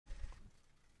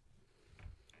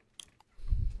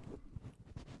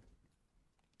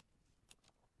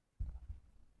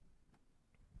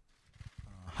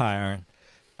Hi, Aaron.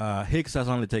 Hicks has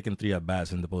only taken 3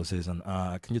 at-bats in the postseason.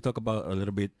 Can you talk about a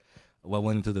little bit what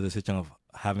went into the decision of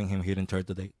having him hitting third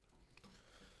today?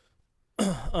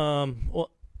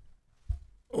 Well,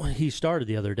 he started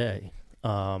the other day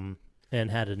and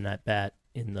had an at-bat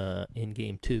in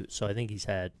game 2. So I think he's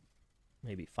had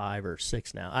maybe 5 or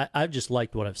 6 now. I've just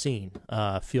liked what I've seen.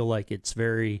 Feel like it's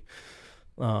very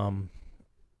Aaron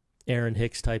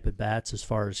Hicks type at bats as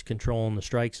far as controlling the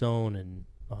strike zone and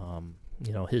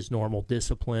his normal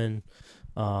discipline,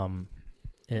 and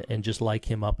just like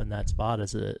him up in that spot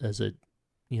as a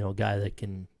guy that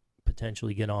can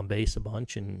potentially get on base a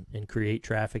bunch and create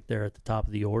traffic there at the top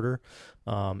of the order.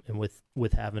 And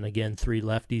with having again 3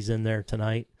 lefties in there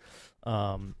tonight,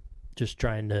 just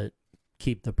trying to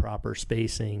keep the proper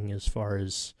spacing as far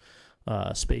as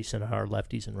spacing our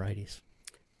lefties and righties.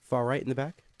 Far right in the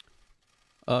back.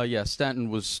 Yeah, Stanton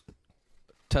was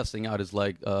testing out his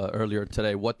leg earlier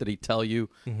today. What did he tell you?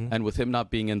 Mm-hmm. And with him not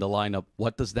being in the lineup,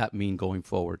 what does that mean going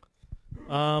forward?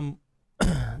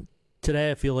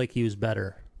 Today I feel like he was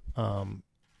better, and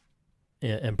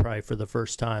probably for the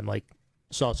first time,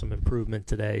 saw some improvement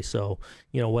today. So,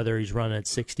 whether he's running at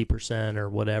 60% or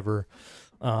whatever,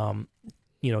 don't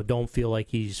feel like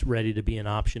he's ready to be an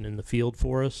option in the field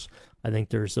for us. I think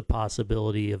there's a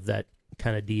possibility of that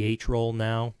kind of DH role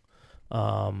now.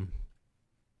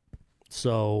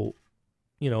 So,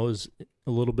 it was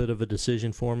a little bit of a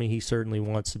decision for me. He certainly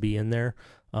wants to be in there.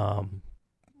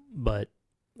 But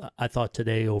I thought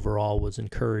today overall was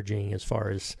encouraging as far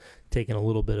as taking a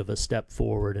little bit of a step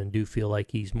forward, and do feel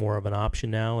like he's more of an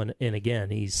option now. And again,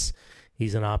 he's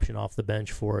an option off the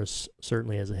bench for us,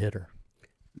 certainly as a hitter.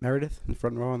 Meredith in the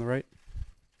front row on the right.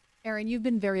 Aaron, you've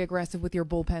been very aggressive with your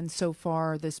bullpen so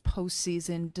far this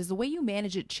postseason. Does the way you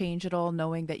manage it change at all,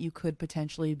 knowing that you could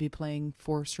potentially be playing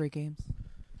 4 straight games?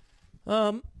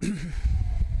 I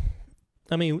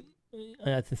mean,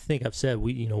 I think I've said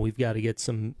we've got to get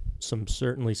some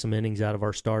innings out of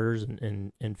our starters,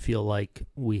 and feel like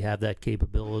we have that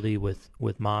capability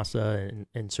with Massa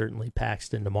and certainly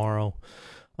Paxton tomorrow.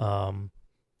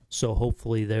 So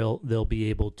hopefully they'll be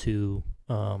able to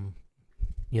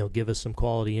give us some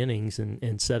quality innings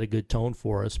and set a good tone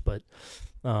for us. But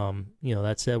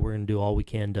that said, we're going to do all we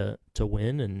can to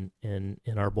win, and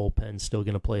our bullpen's still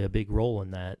going to play a big role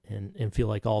in that, and feel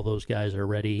like all those guys are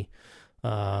ready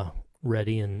and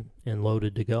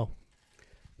loaded to go.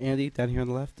 Andy, down here on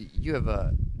the left. You have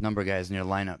a number of guys in your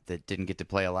lineup that didn't get to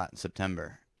play a lot in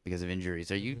September because of injuries.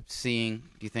 Are you seeing,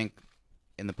 do you think,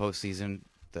 in the postseason,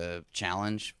 the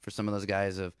challenge for some of those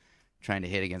guys of trying to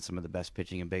hit against some of the best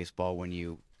pitching in baseball when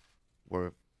you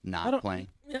were not playing?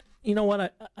 You know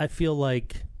what? I feel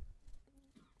like,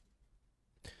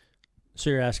 so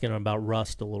you're asking about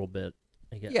rust a little bit,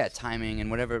 I guess. Yeah, timing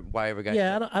and whatever guys.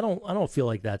 Yeah, I don't feel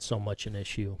like that's so much an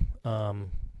issue. What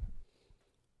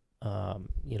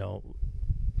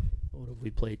have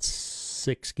we played?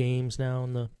 6 games now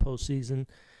in the postseason.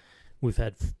 We've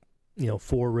had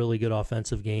 4 really good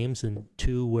offensive games, and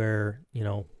 2 where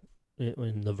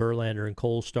in the Verlander and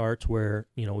Cole starts where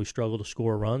we struggle to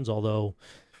score runs, although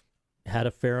had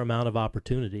a fair amount of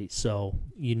opportunities. So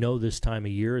this time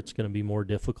of year it's going to be more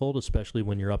difficult, especially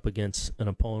when you're up against an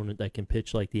opponent that can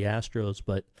pitch like the Astros.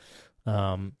 But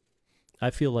I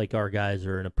feel like our guys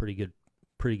are in a pretty good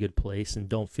place, and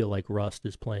don't feel like rust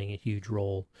is playing a huge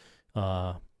role,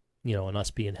 in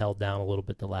us being held down a little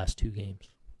bit the last 2 games.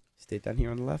 Stay down here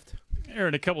on the left.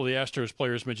 Aaron, a couple of the Astros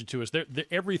players mentioned to us,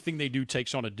 everything they do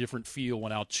takes on a different feel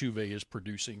when Altuve is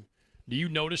producing. Do you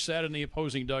notice that in the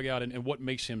opposing dugout, and what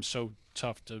makes him so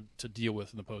tough to deal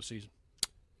with in the postseason?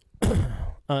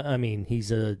 I mean,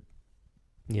 he's a,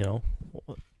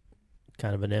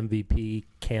 kind of an MVP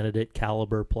candidate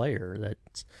caliber player,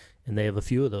 and they have a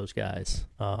few of those guys.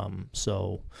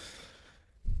 So,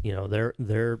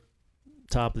 they're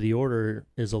top of the order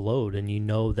is a load, and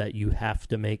that you have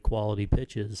to make quality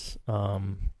pitches,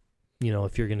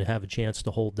 if you're going to have a chance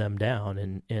to hold them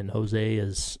down. And Jose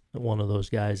is one of those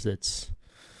guys that's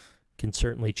can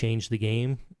certainly change the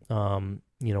game,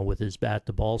 with his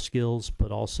bat-to-ball skills,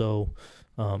 but also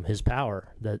his power.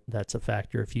 That's a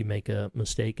factor if you make a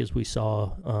mistake, as we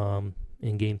saw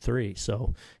in Game 3.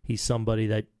 So he's somebody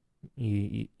that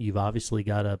you've obviously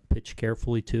got to pitch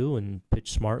carefully to, and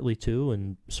pitch smartly to,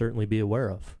 and certainly be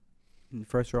aware of.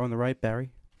 First row on the right,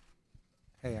 Barry.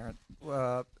 Hey, Aaron.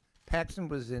 Paxton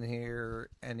was in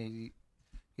here, and he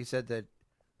said that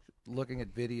looking at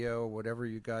video, whatever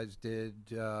you guys did,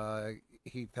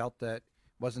 he felt that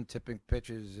wasn't tipping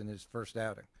pitches in his first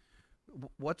outing.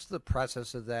 What's the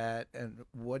process of that, and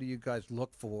what do you guys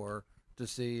look for to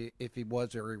see if he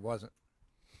was or he wasn't?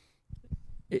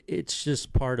 it's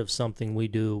just part of something we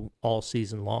do all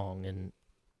season long, and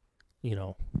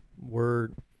we're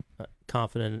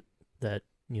confident that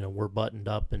we're buttoned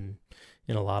up in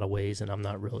a lot of ways, and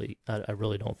I really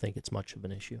don't think it's much of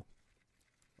an issue.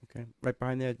 Okay, right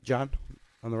behind there, John,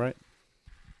 on the right.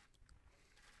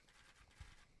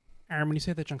 Aaron, when you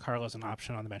say that Giancarlo is an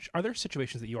option on the bench, are there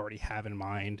situations that you already have in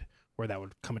mind where that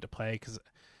would come into play? Because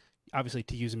obviously,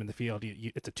 to use him in the field,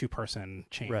 it's a two-person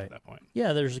change Right. at that point.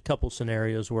 Yeah, there's a couple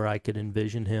scenarios where I could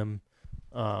envision him,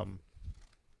 playing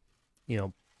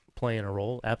a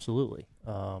role. Absolutely.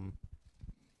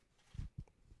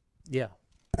 Yeah.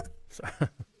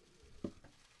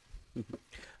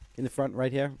 In the front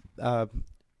right here,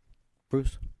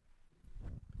 Bruce.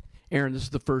 Aaron, this is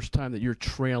the first time that you're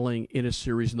trailing in a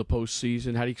series in the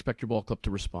postseason. How do you expect your ball club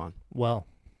to respond? Well,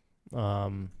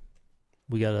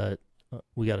 we got a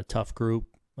tough group,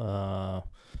 a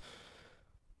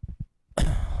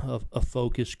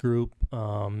focus group,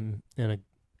 and a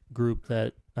group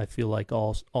that I feel like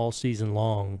all season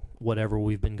long, whatever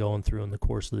we've been going through in the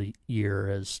course of the year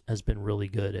has been really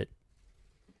good at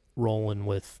rolling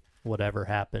with whatever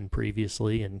happened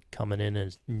previously and coming in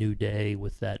as new day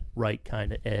with that right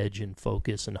kind of edge and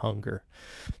focus and hunger.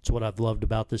 It's what I've loved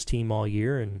about this team all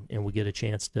year, and we get a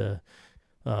chance to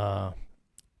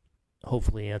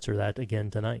hopefully answer that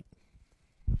again tonight.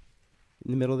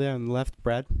 In the middle there on the left,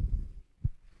 Brad.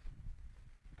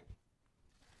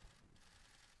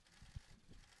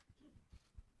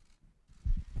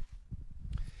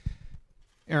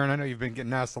 Aaron, I know you've been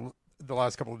getting asked the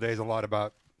last couple of days a lot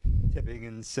about tipping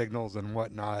and signals and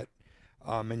whatnot,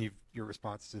 and your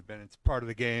responses have been it's part of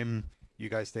the game. You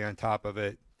guys stay on top of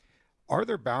it. Are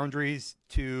there boundaries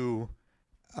to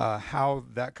how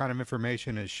that kind of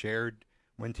information is shared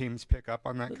when teams pick up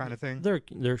on that kind of thing?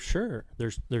 There sure.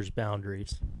 There's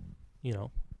boundaries.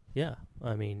 Yeah.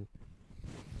 I mean,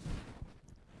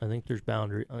 I think there's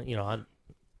boundary.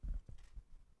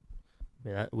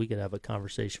 We could have a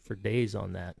conversation for days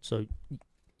on that. So,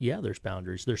 yeah, there's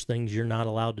boundaries. There's things you're not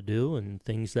allowed to do, and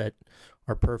things that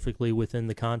are perfectly within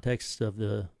the context of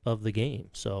the game.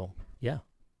 So, yeah.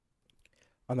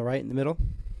 On the right in the middle.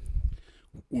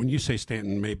 When you say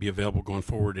Stanton may be available going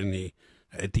forward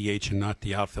at DH and not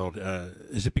the outfield,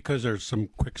 is it because there's some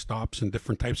quick stops and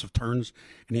different types of turns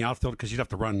in the outfield? Because you'd have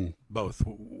to run both.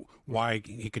 Why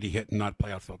could he hit and not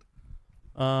play outfield?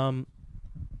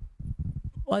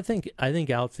 Well, I think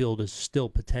outfield is still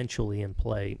potentially in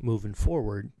play moving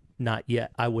forward. Not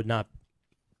yet. I would not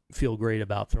feel great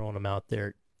about throwing him out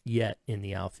there yet in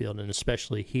the outfield, and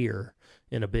especially here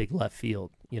in a big left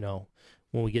field. When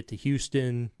we get to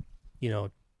Houston,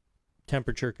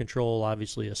 temperature control,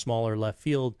 obviously a smaller left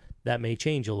field, that may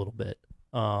change a little bit.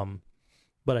 But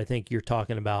I think you're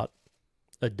talking about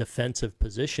a defensive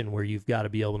position where you've got to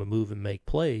be able to move and make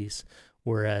plays,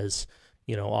 whereas,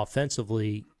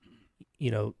 offensively,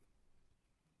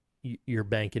 you're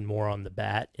banking more on the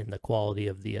bat and the quality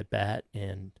of the at-bat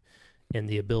and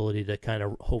the ability to kind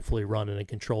of hopefully run in a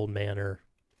controlled manner,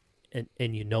 and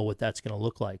what that's going to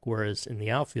look like. Whereas in the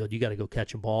outfield, you got to go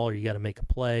catch a ball or you got to make a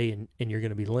play, and you're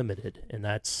going to be limited. And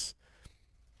that's,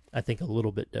 I think, a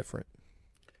little bit different.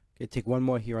 Okay, take one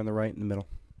more here on the right in the middle.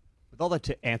 With all that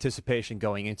anticipation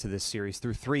going into this series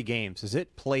through 3 games, has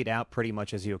it played out pretty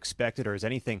much as you expected, or has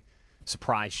anything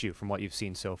surprised you from what you've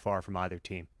seen so far from either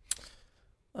team?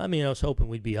 I mean, I was hoping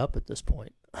we'd be up at this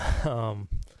point.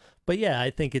 But yeah,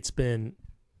 I think it's been,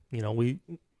 we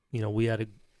had a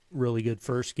really good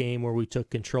first game where we took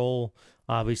control.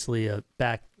 Obviously, a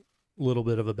little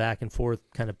bit of a back and forth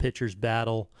kind of pitcher's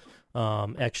battle,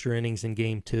 extra innings in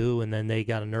game 2, and then they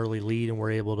got an early lead and were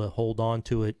able to hold on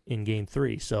to it in game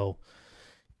 3. So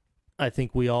I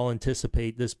think we all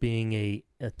anticipate this being a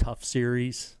tough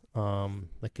series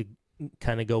that could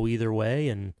kind of go either way,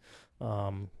 and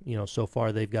so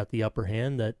far they've got the upper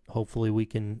hand. That hopefully we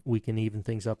can even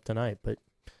things up tonight. But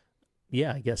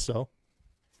yeah, I guess so.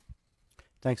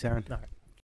 Thanks, Aaron. All right.